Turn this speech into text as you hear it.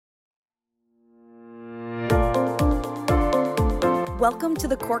Welcome to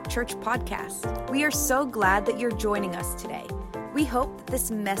the Cork Church Podcast. We are so glad that you're joining us today. We hope that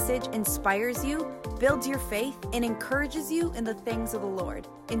this message inspires you, builds your faith, and encourages you in the things of the Lord.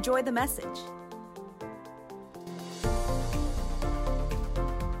 Enjoy the message.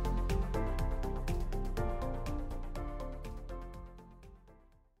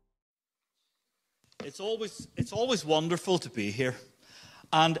 It's always wonderful to be here.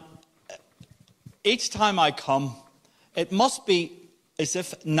 And each time I come, it must be as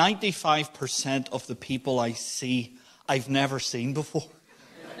if 95% of the people I see, I've never seen before.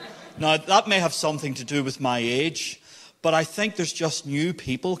 Now, that may have something to do with my age, but I think there's just new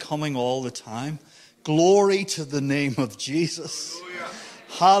people coming all the time. Glory to the name of Jesus.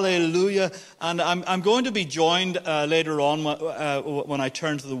 Hallelujah. And I'm going to be joined later on when I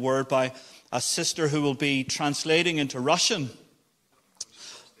turn to the Word by a sister who will be translating into Russian.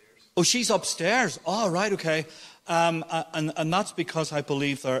 Oh, she's upstairs. Oh, right, okay. And that's because I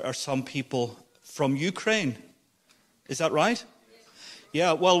believe there are some people from Ukraine. Is that right?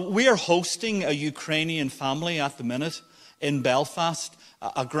 Yeah, well, we are hosting a Ukrainian family at the minute in Belfast.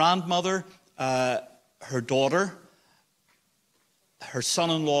 A grandmother, her daughter, her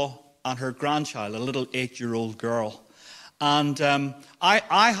son-in-law, and her grandchild, a little 8-year-old girl. And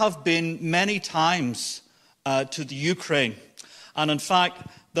I have been many times to the Ukraine. And in fact,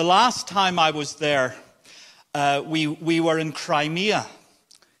 the last time I was there, we were in Crimea,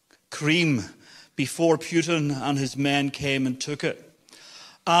 before Putin and his men came and took it.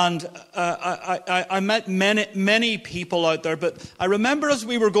 And I met many people out there, but I remember as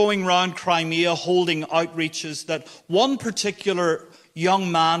we were going around Crimea holding outreaches that one particular young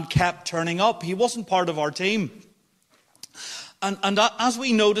man kept turning up. He wasn't part of our team. And as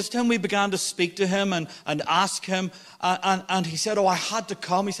we noticed him, we began to speak to him and ask him. And he said, I had to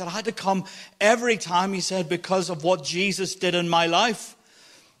come. He said, I had to come every time, he said, because of what Jesus did in my life.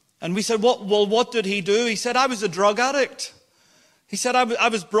 And we said, well, what did he do? He said, I was a drug addict. He said, I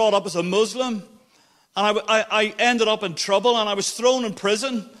was brought up as a Muslim. And I ended up in trouble and I was thrown in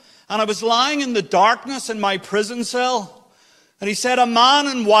prison. And I was lying in the darkness in my prison cell. And he said, a man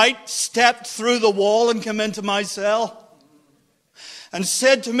in white stepped through the wall and came into my cell. And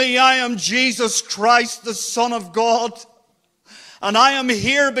said to me, I am Jesus Christ, the Son of God. And I am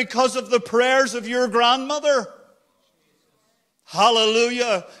here because of the prayers of your grandmother.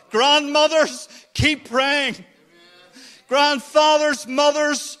 Hallelujah. Grandmothers, keep praying. Grandfathers,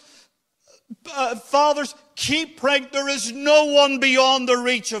 mothers, fathers, keep praying. There is no one beyond the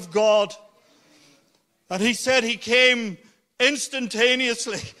reach of God. And he said he came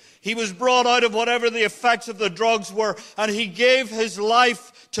instantaneously. He was brought out of whatever the effects of the drugs were, and he gave his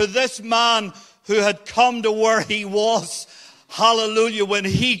life to this man who had come to where he was. Hallelujah, when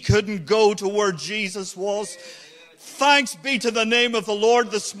he couldn't go to where Jesus was. Thanks be to the name of the Lord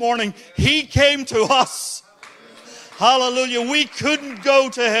this morning. He came to us. Hallelujah. We couldn't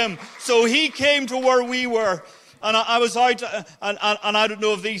go to him, so he came to where we were. And I was out, and I don't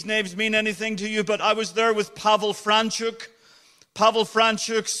know if these names mean anything to you, but I was there with Pavel Franchuk. Pavel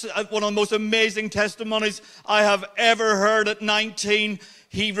Franchuk's one of the most amazing testimonies I have ever heard at 19.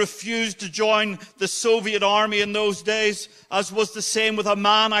 He refused to join the Soviet army in those days, as was the same with a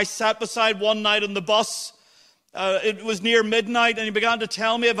man I sat beside one night on the bus. It was near midnight, and he began to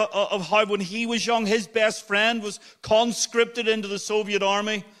tell me of how when he was young, his best friend was conscripted into the Soviet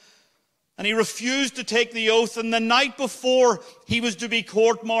army. And he refused to take the oath, and the night before he was to be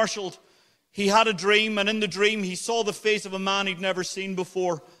court-martialed, he had a dream, and in the dream he saw the face of a man he'd never seen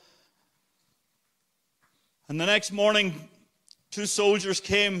before. And the next morning, 2 soldiers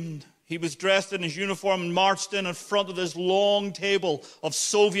came. He was dressed in his uniform and marched in front of this long table of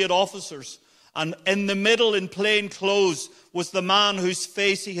Soviet officers. And in the middle, in plain clothes, was the man whose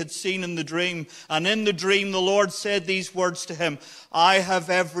face he had seen in the dream. And in the dream, the Lord said these words to him, I have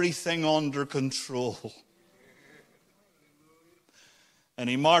everything under control. And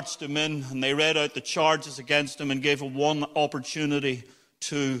he marched him in, and they read out the charges against him and gave him one opportunity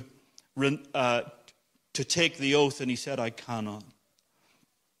to take the oath. And he said, I cannot.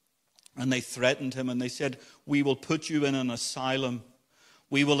 And they threatened him, and they said, we will put you in an asylum.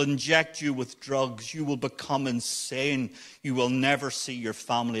 We will inject you with drugs. You will become insane. You will never see your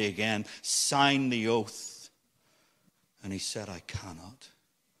family again. Sign the oath. And he said, I cannot.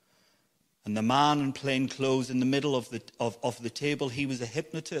 And the man in plain clothes in the middle of the table, he was a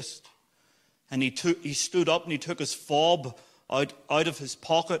hypnotist. And he stood up and he took his fob out of his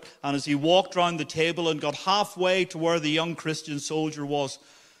pocket. And as he walked round the table and got halfway to where the young Christian soldier was,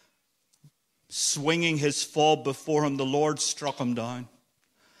 swinging his fob before him, the Lord struck him down.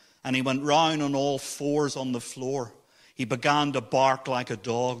 And he went round on all fours on the floor. He began to bark like a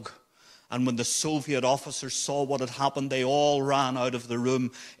dog. And when the Soviet officers saw what had happened, they all ran out of the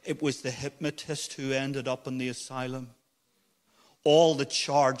room. It was the hypnotist who ended up in the asylum. All the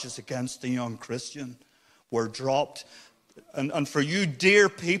charges against the young Christian were dropped. And for you, dear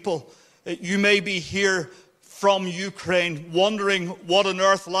people, you may be here from Ukraine wondering what on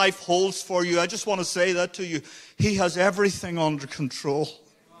earth life holds for you. I just want to say that to you. He has everything under control.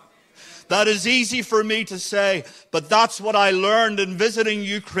 That is easy for me to say, but that's what I learned in visiting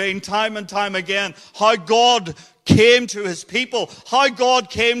Ukraine time and time again. How God came to his people. How God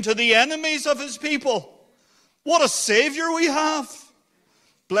came to the enemies of his people. What a Savior we have.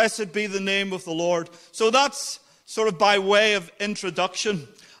 Blessed be the name of the Lord. So that's sort of by way of introduction.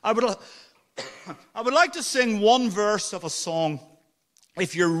 I would like to sing one verse of a song.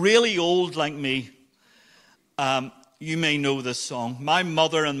 If you're really old like me, you may know this song. My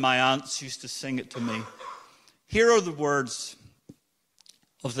mother and my aunts used to sing it to me. Here are the words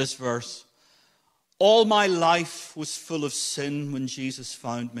of this verse. All my life was full of sin when Jesus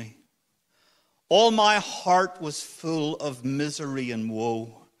found me. All my heart was full of misery and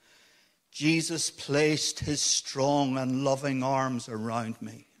woe. Jesus placed his strong and loving arms around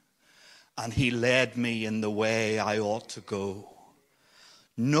me, and he led me in the way I ought to go.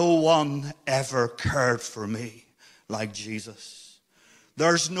 No one ever cared for me like Jesus.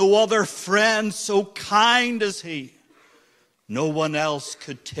 There's no other friend so kind as he. No one else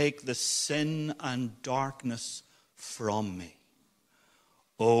could take the sin and darkness from me.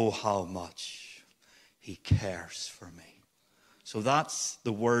 Oh, how much he cares for me. So that's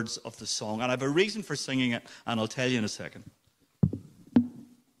the words of the song. And I have a reason for singing it, and I'll tell you in a second.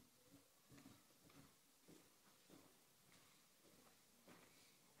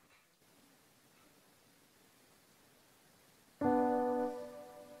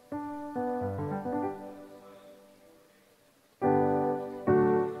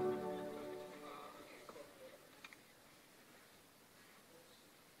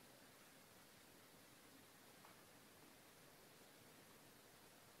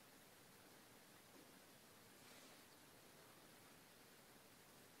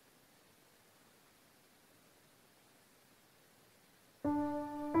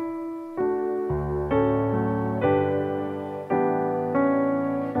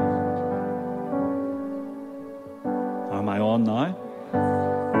 Am I on now?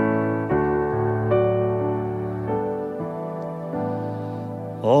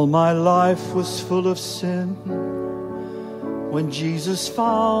 All my life was full of sin when Jesus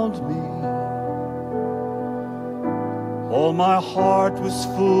found me. All my heart was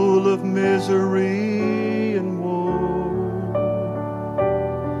full of misery and woe.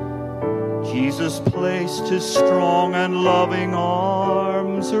 Jesus placed his strong and loving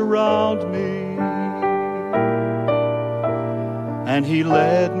arms around me, and he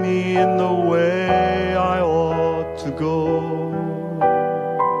led me in the way I ought to go.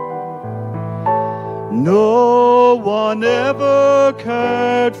 No one ever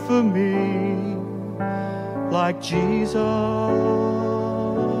cared for me like Jesus.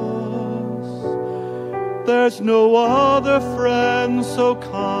 There's no other friend so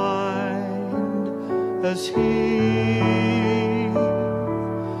kind as he.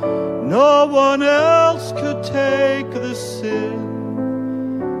 No one else could take the sin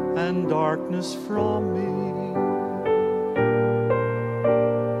and darkness from me.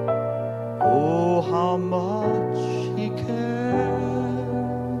 Oh, how much he cares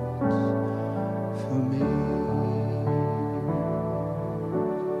for me.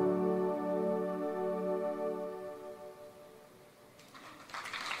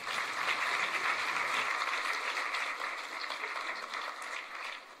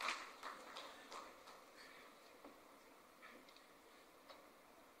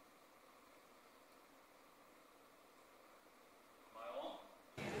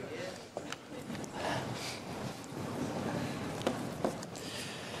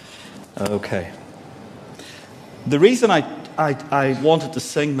 Okay. The reason I wanted to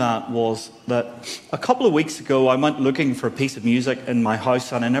sing that was that a couple of weeks ago I went looking for a piece of music in my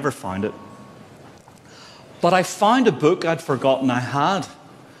house and I never found it. But I found a book I'd forgotten I had.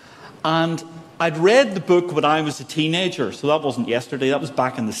 And I'd read the book when I was a teenager, so that wasn't yesterday, that was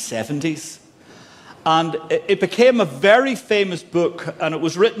back in the 70s. And it became a very famous book, and it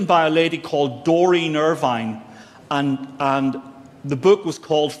was written by a lady called Doreen Irvine. And the book was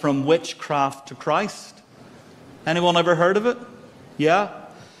called From Witchcraft to Christ. Anyone ever heard of it? Yeah?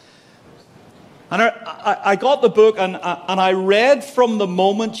 And I got the book and I read from the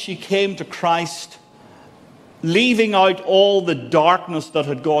moment she came to Christ, leaving out all the darkness that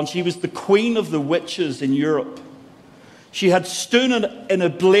had gone. She was the queen of the witches in Europe. She had stood in a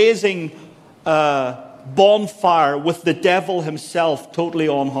blazing bonfire with the devil himself, totally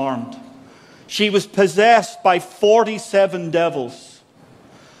unharmed. She was possessed by 47 devils.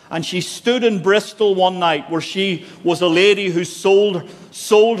 And she stood in Bristol one night where she was a lady who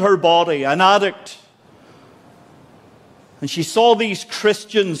sold her body, an addict. And she saw these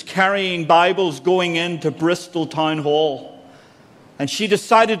Christians carrying Bibles going into Bristol Town Hall. And she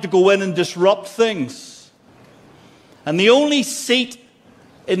decided to go in and disrupt things. And the only seat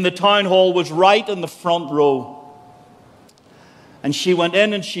in the town hall was right in the front row. And she went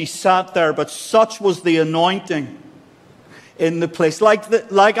in and she sat there, but such was the anointing in the place. Like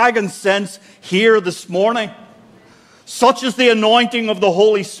I can sense here this morning. Such is the anointing of the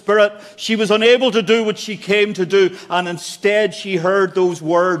Holy Spirit. She was unable to do what she came to do, and instead she heard those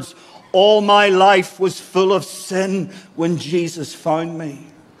words, "All my life was full of sin when Jesus found me.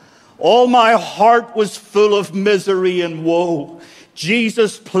 All my heart was full of misery and woe.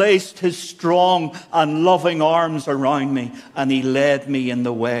 Jesus placed his strong and loving arms around me, and he led me in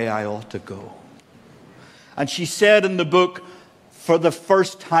the way I ought to go." And she said in the book, "For the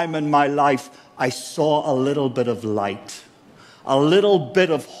first time in my life, I saw a little bit of light, a little bit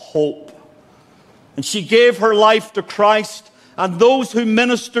of hope." And she gave her life to Christ, and those who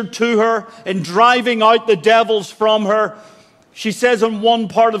ministered to her in driving out the devils from her, she says in one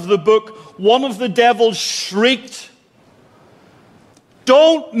part of the book, one of the devils shrieked,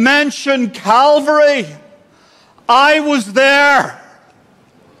 "Don't mention Calvary. I was there.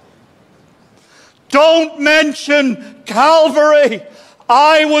 Don't mention Calvary.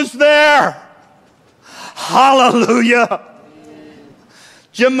 I was there." Hallelujah.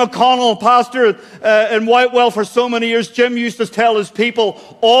 Jim McConnell, pastor in Whitewell for so many years, Jim used to tell his people,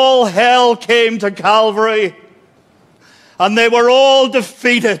 all hell came to Calvary. And they were all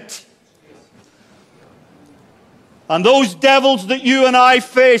defeated. And those devils that you and I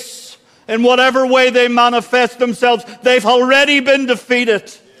face, in whatever way they manifest themselves, they've already been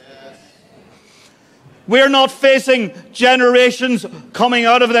defeated. We're not facing generations coming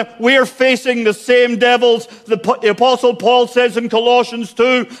out of them. We're facing the same devils. The Apostle Paul says in Colossians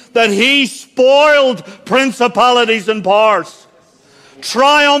 2 that he spoiled principalities and powers,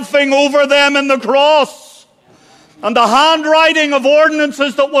 triumphing over them in the cross. And the handwriting of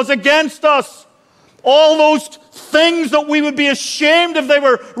ordinances that was against us, all those things that we would be ashamed if they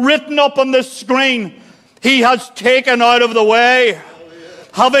were written up on this screen, he has taken out of the way,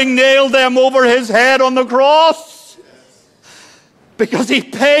 having nailed them over his head on the cross, because he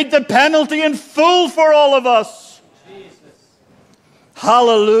paid the penalty in full for all of us.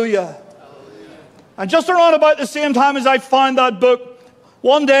 Hallelujah. And just around about the same time as I found that book,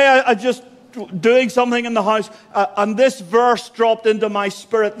 one day I just doing something in the house, and this verse dropped into my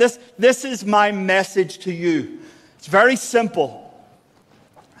spirit. This is my message to you. It's very simple.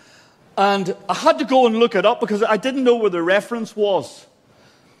 And I had to go and look it up because I didn't know where the reference was.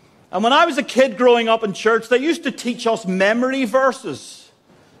 And when I was a kid growing up in church, they used to teach us memory verses.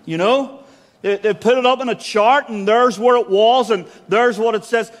 You know? They put it up in a chart, and there's where it was, and there's what it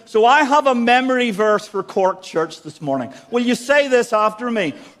says. So I have a memory verse for Cork Church this morning. Will you say this after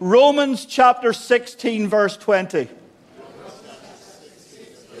me? Romans chapter 16, verse 20.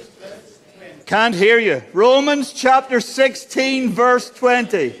 Can't hear you. Romans chapter 16, verse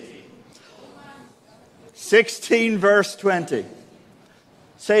 20. 16, verse 20.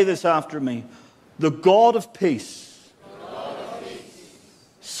 Say this after me. The God of peace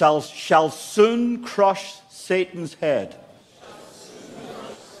shall soon crush Satan's head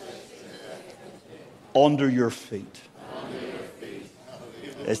under your feet.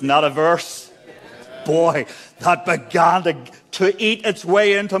 Isn't that a verse? Boy, that began to eat its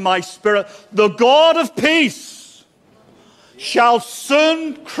way into my spirit. The God of peace shall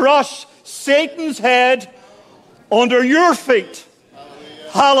soon crush Satan's head under your feet.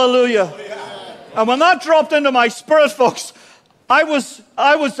 Hallelujah. And when that dropped into my spirit, folks,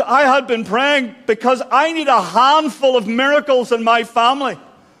 I had been praying because I need a handful of miracles in my family.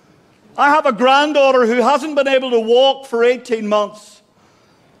 I have a granddaughter who hasn't been able to walk for 18 months.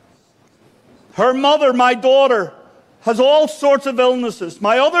 Her mother, my daughter, has all sorts of illnesses.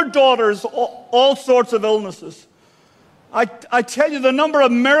 My other daughters, all sorts of illnesses. I tell you the number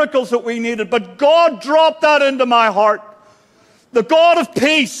of miracles that we needed, but God dropped that into my heart. The God of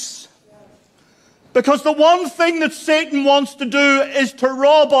peace. Because the one thing that Satan wants to do is to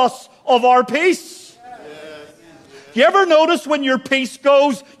rob us of our peace. You ever notice when your peace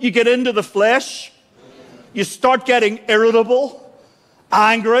goes, you get into the flesh? You start getting irritable,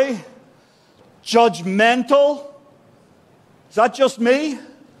 angry, judgmental. Is that just me?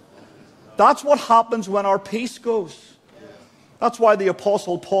 That's what happens when our peace goes. That's why the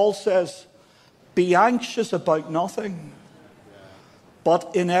Apostle Paul says, be anxious about nothing,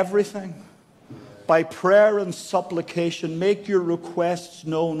 but in everything, by prayer and supplication, make your requests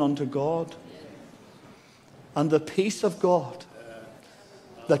known unto God. And the peace of God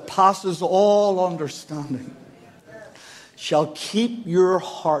that passes all understanding shall keep your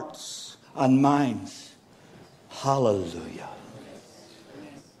hearts and minds. Hallelujah.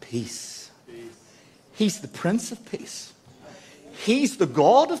 Peace. He's the Prince of Peace. He's the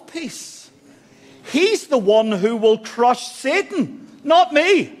God of peace. He's the one who will crush Satan, not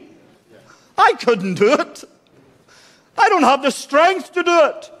me. I couldn't do it. I don't have the strength to do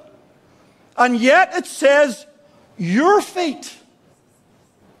it. And yet it says, your feet.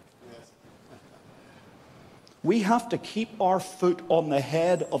 We have to keep our foot on the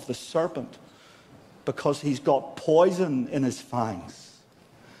head of the serpent because he's got poison in his fangs.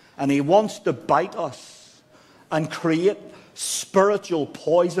 And he wants to bite us and create spiritual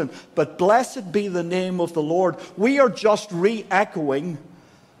poison. But blessed be the name of the Lord. We are just re-echoing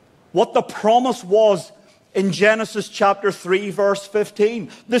what the promise was in Genesis chapter 3, verse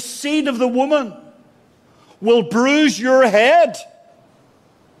 15. The seed of the woman will bruise your head,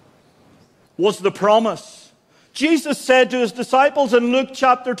 was the promise. Jesus said to his disciples in Luke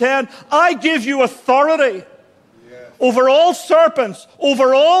chapter 10, I give you authority over all serpents,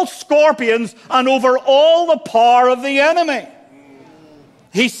 over all scorpions, and over all the power of the enemy.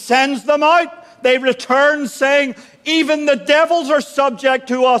 He sends them out. They return saying, even the devils are subject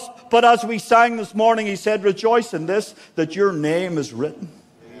to us. But as we sang this morning, he said, rejoice in this, that your name is written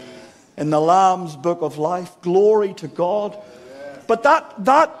in the Lamb's book of life. Glory to God. But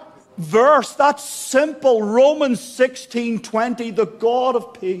that verse, that simple Romans 16:20, the God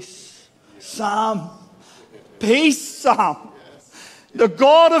of peace. Sam, peace, Sam. The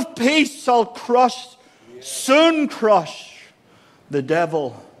God of peace shall soon crush the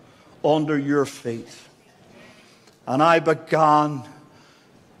devil under your feet. And I began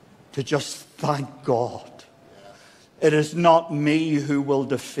to just thank God. It is not me who will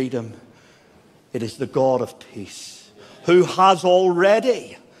defeat him. It is the God of peace who has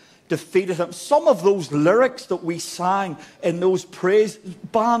already defeated him. Some of those lyrics that we sang in those praise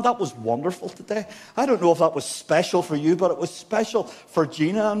band, that was wonderful today. I don't know if that was special for you, but it was special for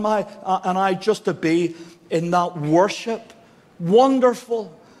Gina and I just to be in that worship.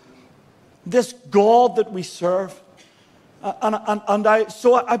 Wonderful. This God that we serve.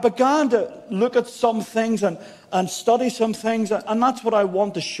 So I began to look at some things and study some things, and that's what I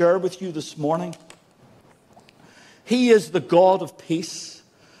want to share with you this morning. He is the God of peace.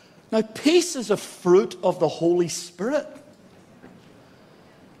 Now, peace is a fruit of the Holy Spirit.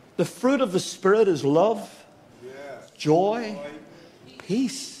 The fruit of the Spirit is love, joy,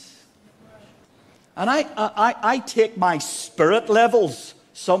 peace. And I take my spirit levels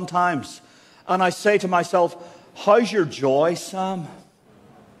sometimes, and I say to myself, how's your joy, Sam?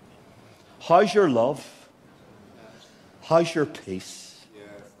 How's your love? How's your peace?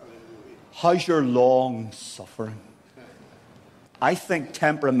 How's your long suffering? I think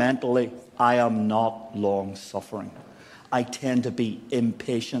temperamentally, I am not long suffering. I tend to be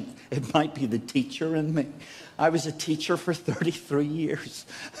impatient. It might be the teacher in me. I was a teacher for 33 years.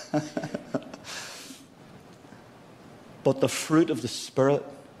 But the fruit of the Spirit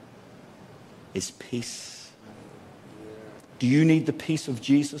is peace. Do you need the peace of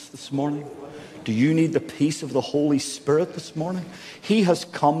Jesus this morning? Do you need the peace of the Holy Spirit this morning? He has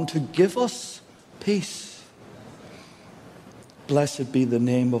come to give us peace. Blessed be the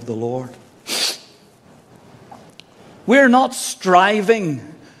name of the Lord. We're not striving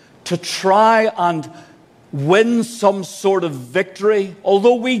to try and win some sort of victory,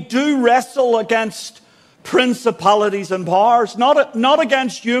 although we do wrestle against principalities and powers, not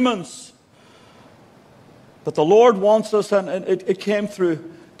against humans. But the Lord wants us, and it came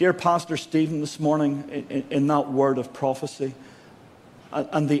through dear Pastor Stephen this morning in that word of prophecy,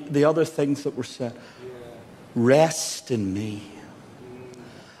 and the other things that were said. Rest in me.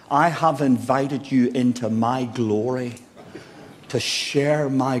 I have invited you into my glory to share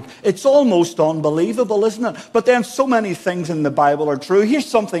my... It's almost unbelievable, isn't it? But then so many things in the Bible are true. Here's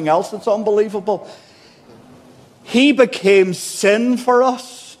something else that's unbelievable. He became sin for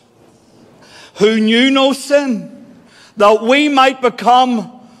us, who knew no sin, that we might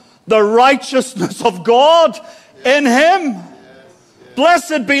become the righteousness of God in him.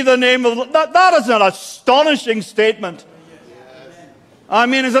 Blessed be the name of... That is an astonishing statement. I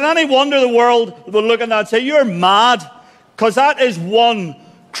mean, is it any wonder the world will look at that and say, you're mad? Because that is one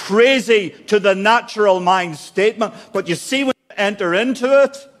crazy to the natural mind statement. But you see, when you enter into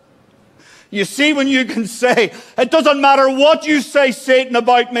it, You see, when you can say, it doesn't matter what you say, Satan,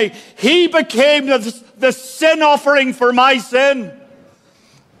 about me, he became the sin offering for my sin.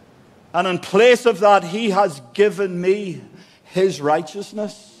 And in place of that, he has given me his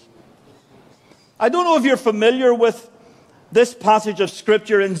righteousness. I don't know if you're familiar with this passage of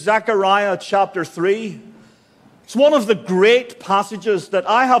Scripture in Zechariah chapter 3. It's one of the great passages that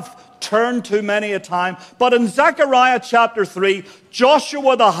I have turned to many a time. But in Zechariah chapter 3,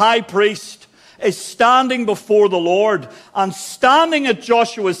 Joshua the high priest is standing before the Lord, and standing at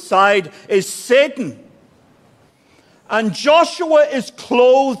Joshua's side is Satan. And Joshua is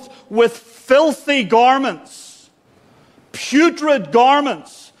clothed with filthy garments, putrid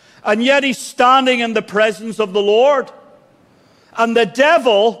garments, and yet he's standing in the presence of the Lord. And the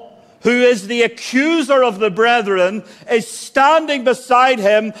devil, who is the accuser of the brethren, is standing beside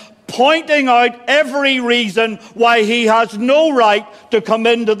him, pointing out every reason why he has no right to come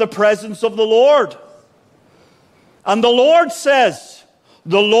into the presence of the Lord. And the Lord says,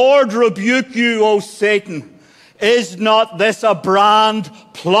 "The Lord rebuke you, O Satan. Is not this a brand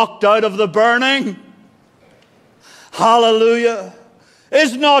plucked out of the burning?" Hallelujah.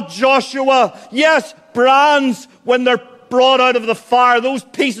 Is not Joshua, yes, brands when they're brought out of the fire, those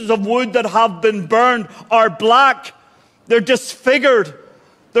pieces of wood that have been burned are black. They're disfigured.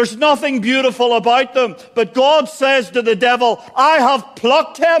 There's nothing beautiful about them. But God says to the devil, I have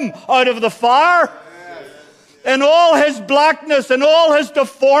plucked him out of the fire. In all his blackness, in all his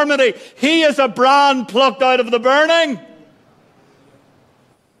deformity, he is a brand plucked out of the burning.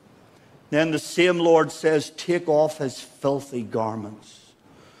 Then the same Lord says, take off his filthy garments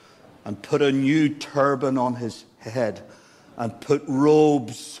and put a new turban on his head and put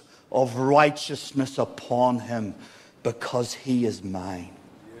robes of righteousness upon him, because he is mine.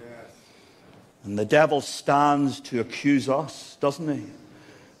 And the devil stands to accuse us, doesn't he?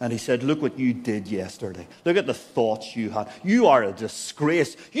 And he said, look what you did yesterday. Look at the thoughts you had. You are a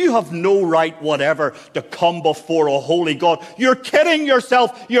disgrace. You have no right whatever to come before a holy God. You're kidding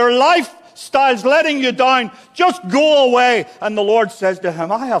yourself. Your lifestyle's letting you down. Just go away. And the Lord says to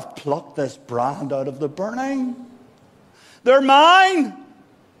him, I have plucked this brand out of the burning. They're mine.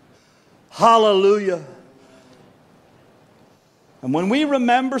 Hallelujah. And when we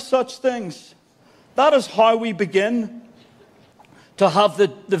remember such things, that is how we begin to have the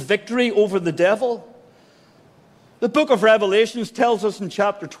victory over the devil. The book of Revelations tells us in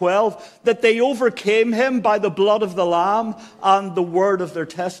chapter 12 that they overcame him by the blood of the Lamb and the word of their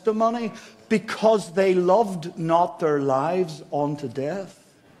testimony, because they loved not their lives unto death.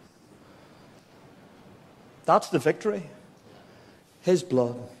 That's the victory. His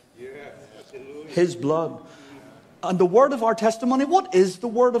blood. His blood. And the word of our testimony, what is the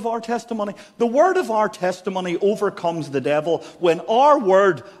word of our testimony? The word of our testimony overcomes the devil when our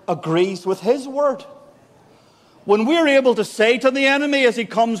word agrees with his word. When we're able to say to the enemy as he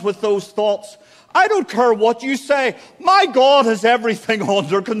comes with those thoughts, I don't care what you say, my God has everything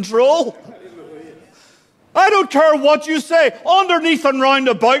under control. I don't care what you say. Underneath and round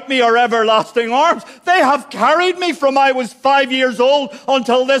about me are everlasting arms. They have carried me from I was 5 years old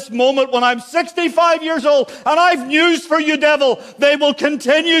until this moment when I'm 65 years old. And I've news for you, devil. They will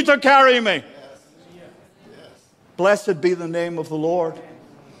continue to carry me. Blessed be the name of the Lord.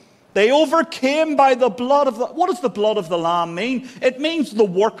 They overcame by the blood of the... What does the blood of the Lamb mean? It means the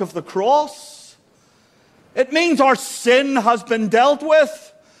work of the cross. It means our sin has been dealt with.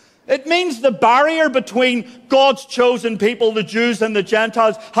 It means the barrier between God's chosen people, the Jews and the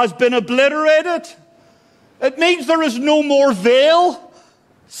Gentiles, has been obliterated. It means there is no more veil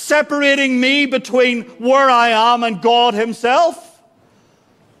separating me between where I am and God himself.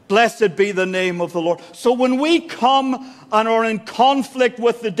 Blessed be the name of the Lord. So when we come and are in conflict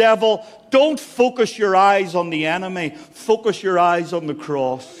with the devil, don't focus your eyes on the enemy. Focus your eyes on the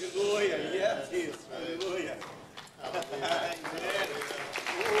cross. Hallelujah. Yes, yes. Hallelujah.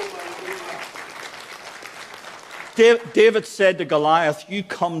 David said to Goliath, you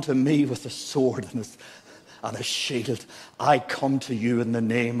come to me with a sword and a shield. I come to you in the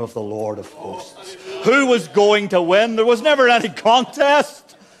name of the Lord of hosts. Who was going to win? There was never any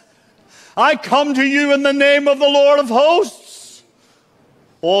contest. I come to you in the name of the Lord of hosts.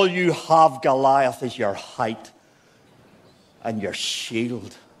 All you have, Goliath, is your height and your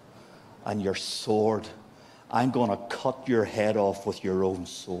shield and your sword. I'm going to cut your head off with your own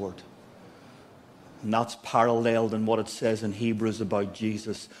sword. And that's paralleled in what it says in Hebrews about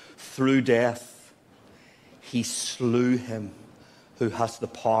Jesus. Through death, he slew him who has the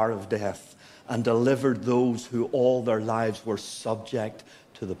power of death, and delivered those who all their lives were subject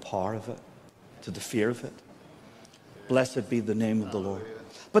to the power of it, to the fear of it. Blessed be the name of the Lord.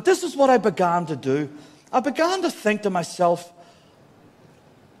 But this is what I began to do. I began to think to myself,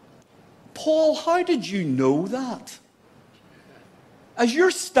 Paul, how did you know that? As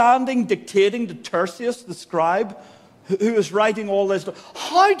you're standing dictating to Tertius, the scribe, who is writing all this,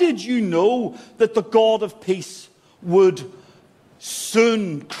 how did you know that the God of peace would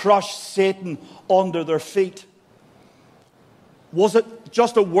soon crush Satan under their feet? Was it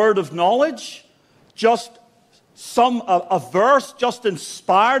just a word of knowledge? Just a verse just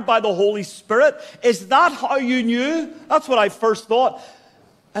inspired by the Holy Spirit? Is that how you knew? That's what I first thought.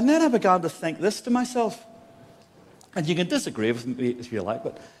 And then I began to think this to myself. And you can disagree with me if you like,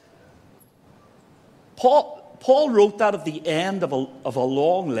 but Paul wrote that at the end of a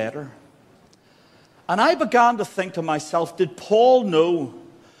long letter. And I began to think to myself, did Paul know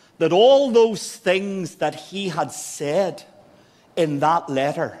that all those things that he had said in that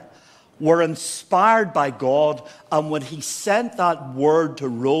letter were inspired by God, and when he sent that word to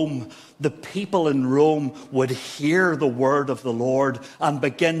Rome, the people in Rome would hear the word of the Lord and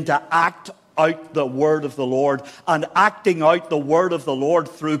begin to act out the word of the Lord, and acting out the word of the Lord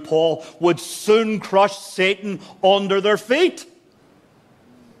through Paul would soon crush Satan under their feet.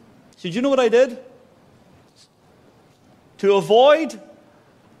 So do you know what I did? To avoid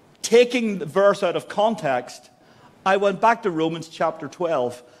taking the verse out of context, I went back to Romans chapter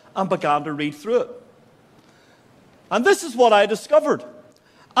 12 and began to read through it. And this is what I discovered.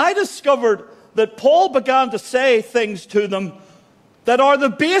 I discovered that Paul began to say things to them that are the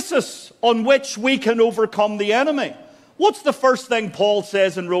basis on which we can overcome the enemy. What's the first thing Paul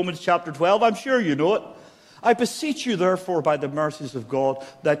says in Romans chapter 12? I'm sure you know it. I beseech you, therefore, by the mercies of God,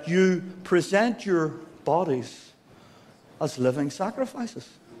 that you present your bodies as living sacrifices.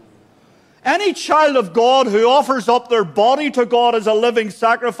 Any child of God who offers up their body to God as a living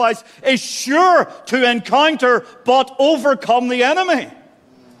sacrifice is sure to encounter but overcome the enemy.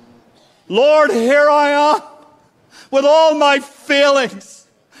 Lord, here I am, with all my failings,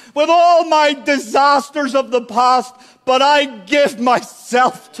 with all my disasters of the past, but I give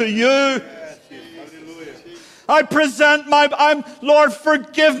myself to you. I present Lord,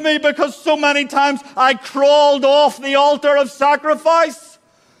 forgive me, because so many times I crawled off the altar of sacrifice.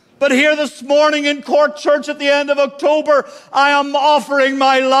 But here this morning in Court Church at the end of October, I am offering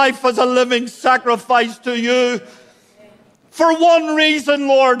my life as a living sacrifice to you. For one reason,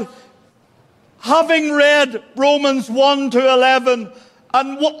 Lord, having read Romans 1 to 11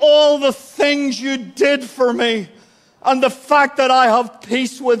 and all the things you did for me, and the fact that I have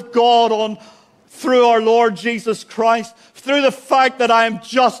peace with God through our Lord Jesus Christ, through the fact that I am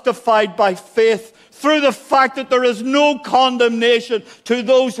justified by faith, through the fact that there is no condemnation to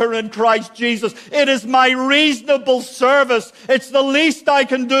those who are in Christ Jesus. It is my reasonable service. It's the least I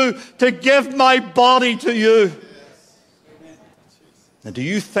can do to give my body to you. And do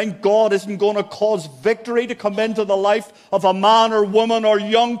you think God isn't going to cause victory to come into the life of a man or woman or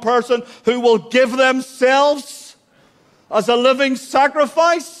young person who will give themselves as a living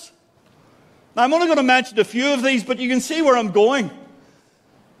sacrifice? Now, I'm only going to mention a few of these, but you can see where I'm going.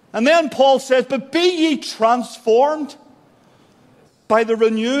 And then Paul says, but be ye transformed by the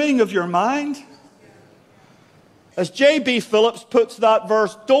renewing of your mind. As J.B. Phillips puts that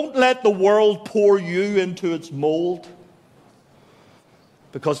verse, don't let the world pour you into its mold.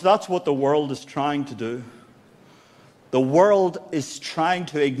 Because that's what the world is trying to do. The world is trying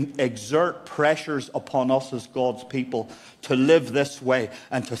to exert pressures upon us as God's people to live this way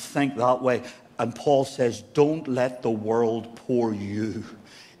and to think that way. And Paul says, don't let the world pour you.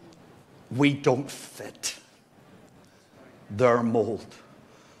 We don't fit their mold.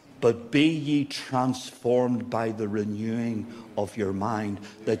 But be ye transformed by the renewing of your mind,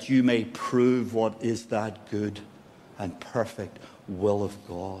 that you may prove what is that good and perfect will of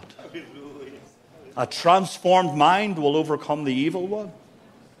God. A transformed mind will overcome the evil one.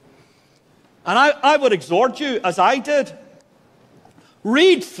 And I would exhort you, as I did,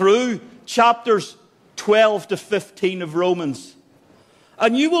 read through chapters 12 to 15 of Romans.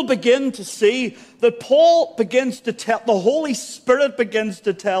 And you will begin to see that Paul begins to tell, the Holy Spirit begins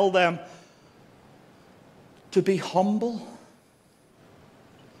to tell them to be humble.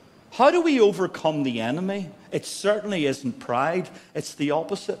 How do we overcome the enemy? It certainly isn't pride. It's the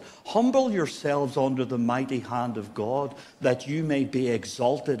opposite. Humble yourselves under the mighty hand of God, that you may be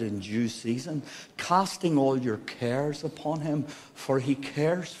exalted in due season, casting all your cares upon him, for he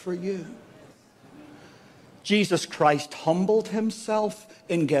cares for you. Jesus Christ humbled himself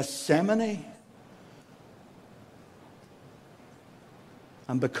in Gethsemane.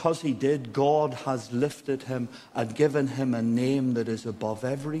 And because he did, God has lifted him and given him a name that is above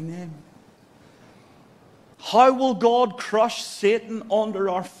every name. How will God crush Satan under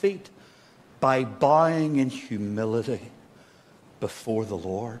our feet? By bowing in humility before the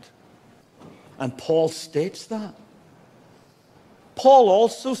Lord. And Paul states that. Paul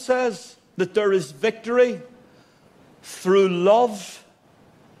also says that there is victory through love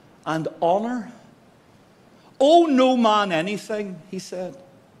and honor. Owe no man anything, he said.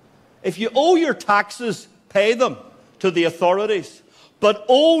 If you owe your taxes, pay them to the authorities. But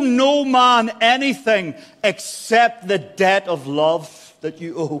owe no man anything except the debt of love that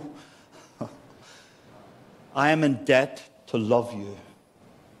you owe. I am in debt to love you.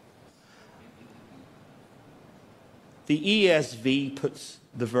 The ESV puts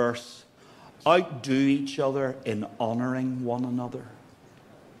the verse, outdo each other in honoring one another.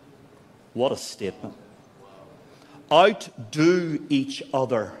 What a statement. Outdo each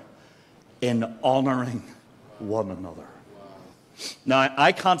other in honoring one another. Now,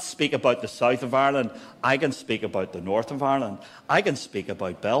 I can't speak about the south of Ireland. I can speak about the north of Ireland. I can speak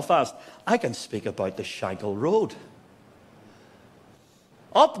about Belfast. I can speak about the Shankill Road.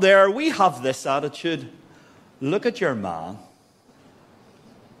 Up there, we have this attitude. Look at your man.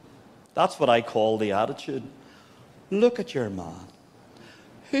 That's what I call the attitude. Look at your man.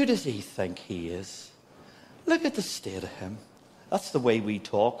 Who does he think he is? Look at the state of him. That's the way we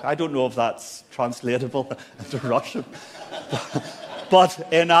talk. I don't know if that's translatable into Russian. But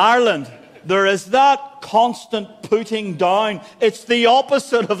in Ireland, there is that constant putting down. It's the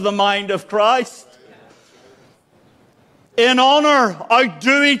opposite of the mind of Christ. In honor,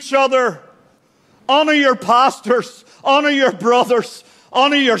 outdo each other. Honor your pastors. Honor your brothers.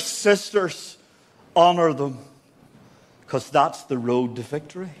 Honor your sisters. Honor them. Because that's the road to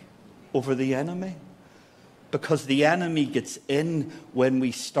victory over the enemy. Because the enemy gets in when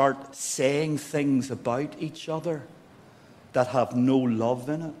we start saying things about each other that have no love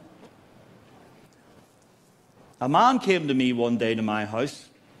in it. A man came to me one day to my house,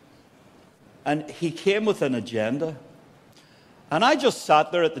 and he came with an agenda. And I just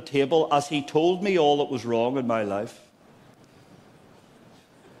sat there at the table as he told me all that was wrong in my life.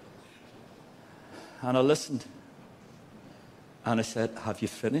 And I listened. And I said, have you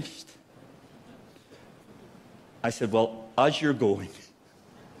finished? I said, well, as you're going,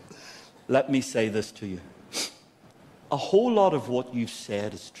 let me say this to you. A whole lot of what you've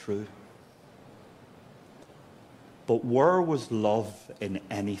said is true. But where was love in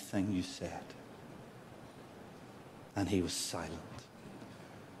anything you said? And he was silent,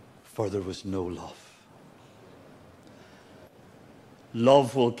 for there was no love.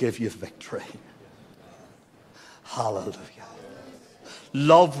 Love will give you victory. Hallelujah.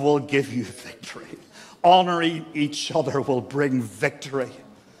 Love will give you victory. Honoring each other will bring victory.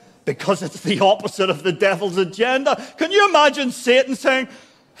 Because it's the opposite of the devil's agenda. Can you imagine Satan saying,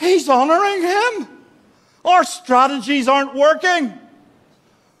 he's honoring him? Our strategies aren't working.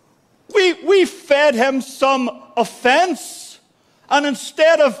 We fed him some offense. And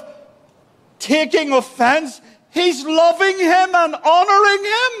instead of taking offense, he's loving him and honoring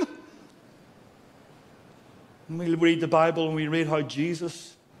him. And we read the Bible and we read how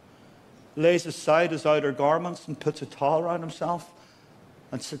Jesus lays aside his outer garments and puts a towel around himself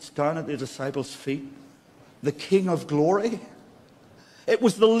and sits down at the disciples' feet. The King of glory. It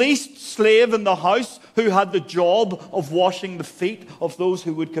was the least slave in the house who had the job of washing the feet of those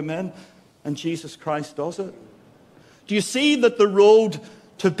who would come in. And Jesus Christ does it. Do you see that the road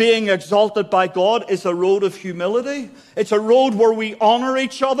to being exalted by God is a road of humility? It's a road where we honor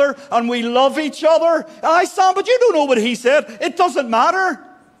each other and we love each other. Aye, Sam, but you don't know what he said. It doesn't matter.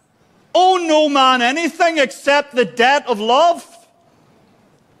 Owe no man anything except the debt of love.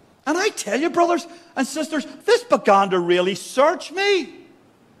 And I tell you, brothers and sisters, this began to really search me.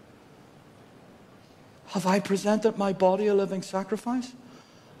 Have I presented my body a living sacrifice?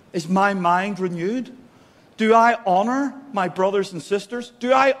 Is my mind renewed? Do I honor my brothers and sisters?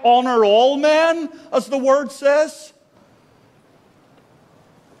 Do I honor all men, as the word says?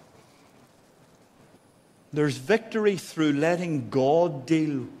 There's victory through letting God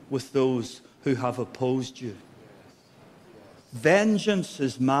deal with those who have opposed you. Vengeance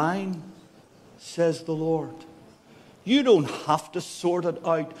is mine, says the Lord. You don't have to sort it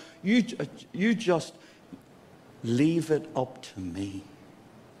out. You just leave it up to me.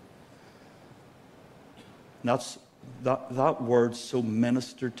 And that word so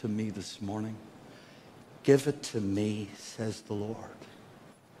ministered to me this morning. Give it to me, says the Lord.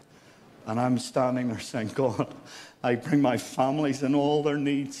 And I'm standing there saying, God, I bring my families and all their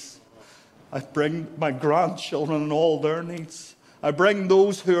needs. I bring my grandchildren and all their needs. I bring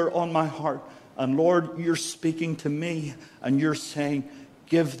those who are on my heart. And Lord, you're speaking to me and you're saying,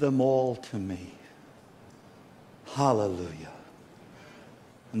 give them all to me. Hallelujah.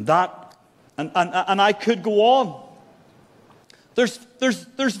 And I could go on. There's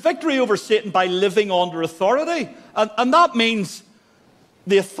victory over Satan by living under authority. And that means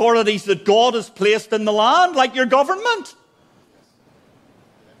the authorities that God has placed in the land, like your government.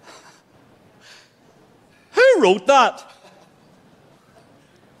 Who wrote that?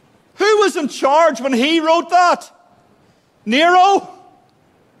 Who was in charge when he wrote that? Nero?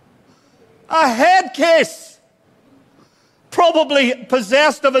 A head case. Probably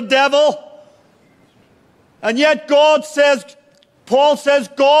possessed of a devil. And yet Paul says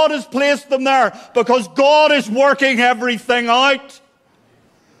God has placed them there because God is working everything out.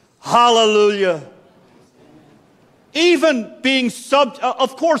 Hallelujah. Even being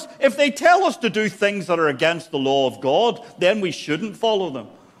of course, if they tell us to do things that are against the law of God, then we shouldn't follow them.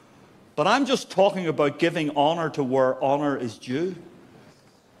 But I'm just talking about giving honor to where honor is due.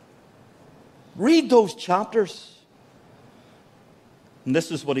 Read those chapters. And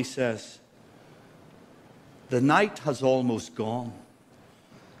this is what he says. The night has almost gone.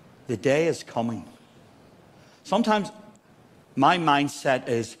 The day is coming. Sometimes my mindset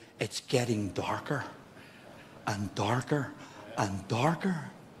is it's getting darker and darker and darker.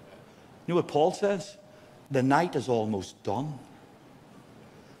 You know what Paul says? The night is almost done.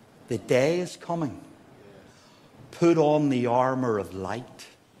 The day is coming. Put on the armor of light.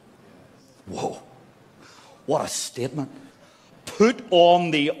 Whoa. What a statement. Put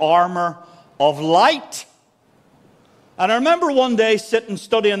on the armor of light. And I remember one day sitting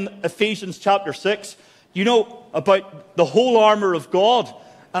studying Ephesians chapter 6, you know, about the whole armor of God.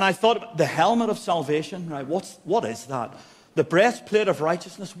 And I thought, the helmet of salvation, right? What is that? The breastplate of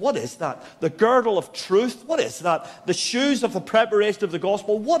righteousness, what is that? The girdle of truth, what is that? The shoes of the preparation of the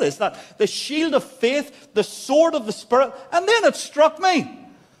gospel, what is that? The shield of faith, the sword of the Spirit. And then it struck me.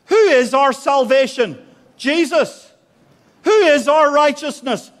 Who is our salvation? Jesus. Who is our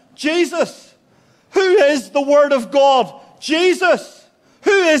righteousness? Jesus. Who is the Word of God? Jesus.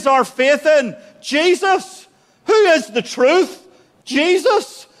 Who is our faith in? Jesus. Who is the truth?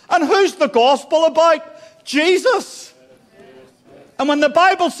 Jesus. And who's the gospel about? Jesus. And when the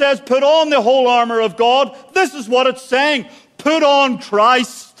Bible says put on the whole armor of God, this is what it's saying. Put on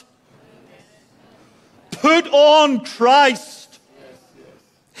Christ. Put on Christ.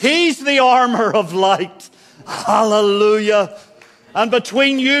 He's the armor of light. Hallelujah. And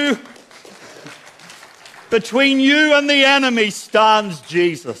between you and the enemy stands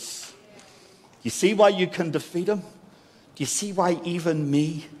Jesus. You see why you can defeat him? Do you see why even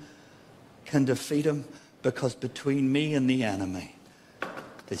me can defeat him? Because between me and the enemy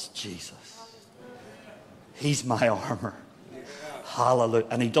is Jesus. He's my armor. Hallelujah.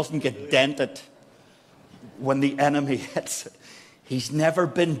 And he doesn't get dented when the enemy hits it. He's never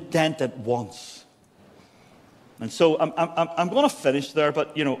been dented once. And so I'm going to finish there,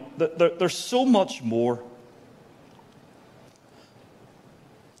 but you know, there's so much more.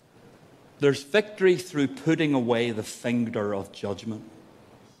 There's victory through putting away the finger of judgment.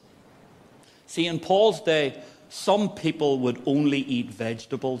 See, in Paul's day, some people would only eat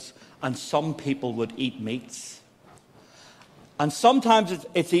vegetables and some people would eat meats. And sometimes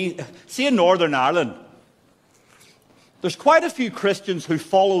it's easy. See, in Northern Ireland, there's quite a few Christians who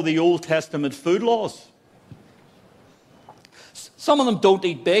follow the Old Testament food laws. Some of them don't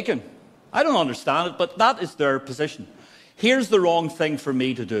eat bacon. I don't understand it, but that is their position. Here's the wrong thing for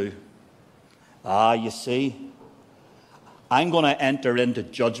me to do. You see, I'm going to enter into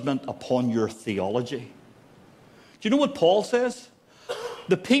judgment upon your theology. Do you know what Paul says?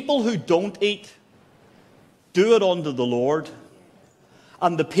 The people who don't eat, do it unto the Lord.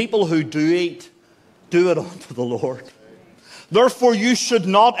 And the people who do eat, do it unto the Lord. Therefore, you should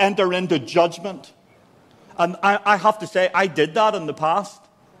not enter into judgment. And I have to say, I did that in the past.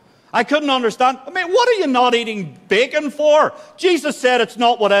 I couldn't understand. I mean, what are you not eating bacon for? Jesus said it's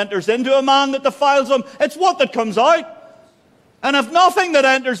not what enters into a man that defiles him. It's what that comes out. And if nothing that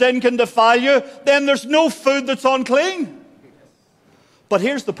enters in can defile you, then there's no food that's unclean. But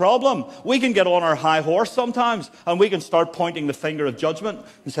here's the problem. We can get on our high horse sometimes, and we can start pointing the finger of judgment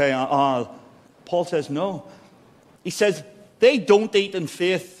and say, Paul says no. He says, they don't eat in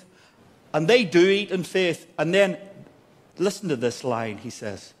faith, and they do eat in faith. And then, listen to this line, he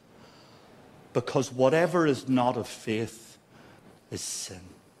says, because whatever is not of faith is sin.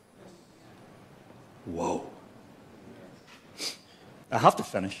 Whoa. I have to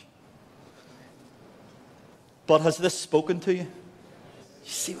finish. But has this spoken to you? You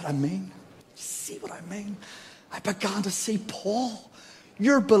see what I mean? You see what I mean? I began to see Paul.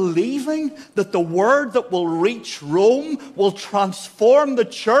 You're believing that the word that will reach Rome will transform the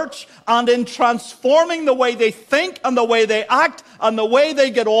church, and in transforming the way they think and the way they act and the way they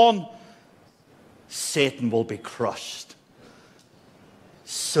get on, Satan will be crushed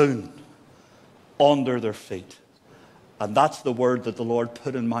soon under their feet. And that's the word that the Lord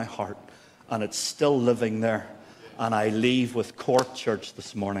put in my heart, and it's still living there. And I leave with Cork Church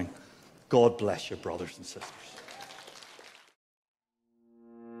this morning. God bless you, brothers and sisters.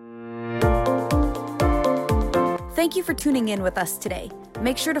 Thank you for tuning in with us today.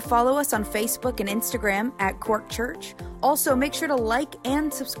 Make sure to follow us on Facebook and Instagram at Cork Church. Also, make sure to like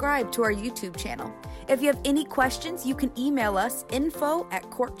and subscribe to our YouTube channel. If you have any questions, you can email us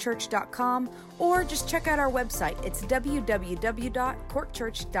info@corkchurch.com, or just check out our website. It's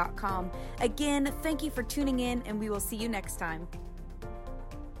www.corkchurch.com. Again, thank you for tuning in, and we will see you next time.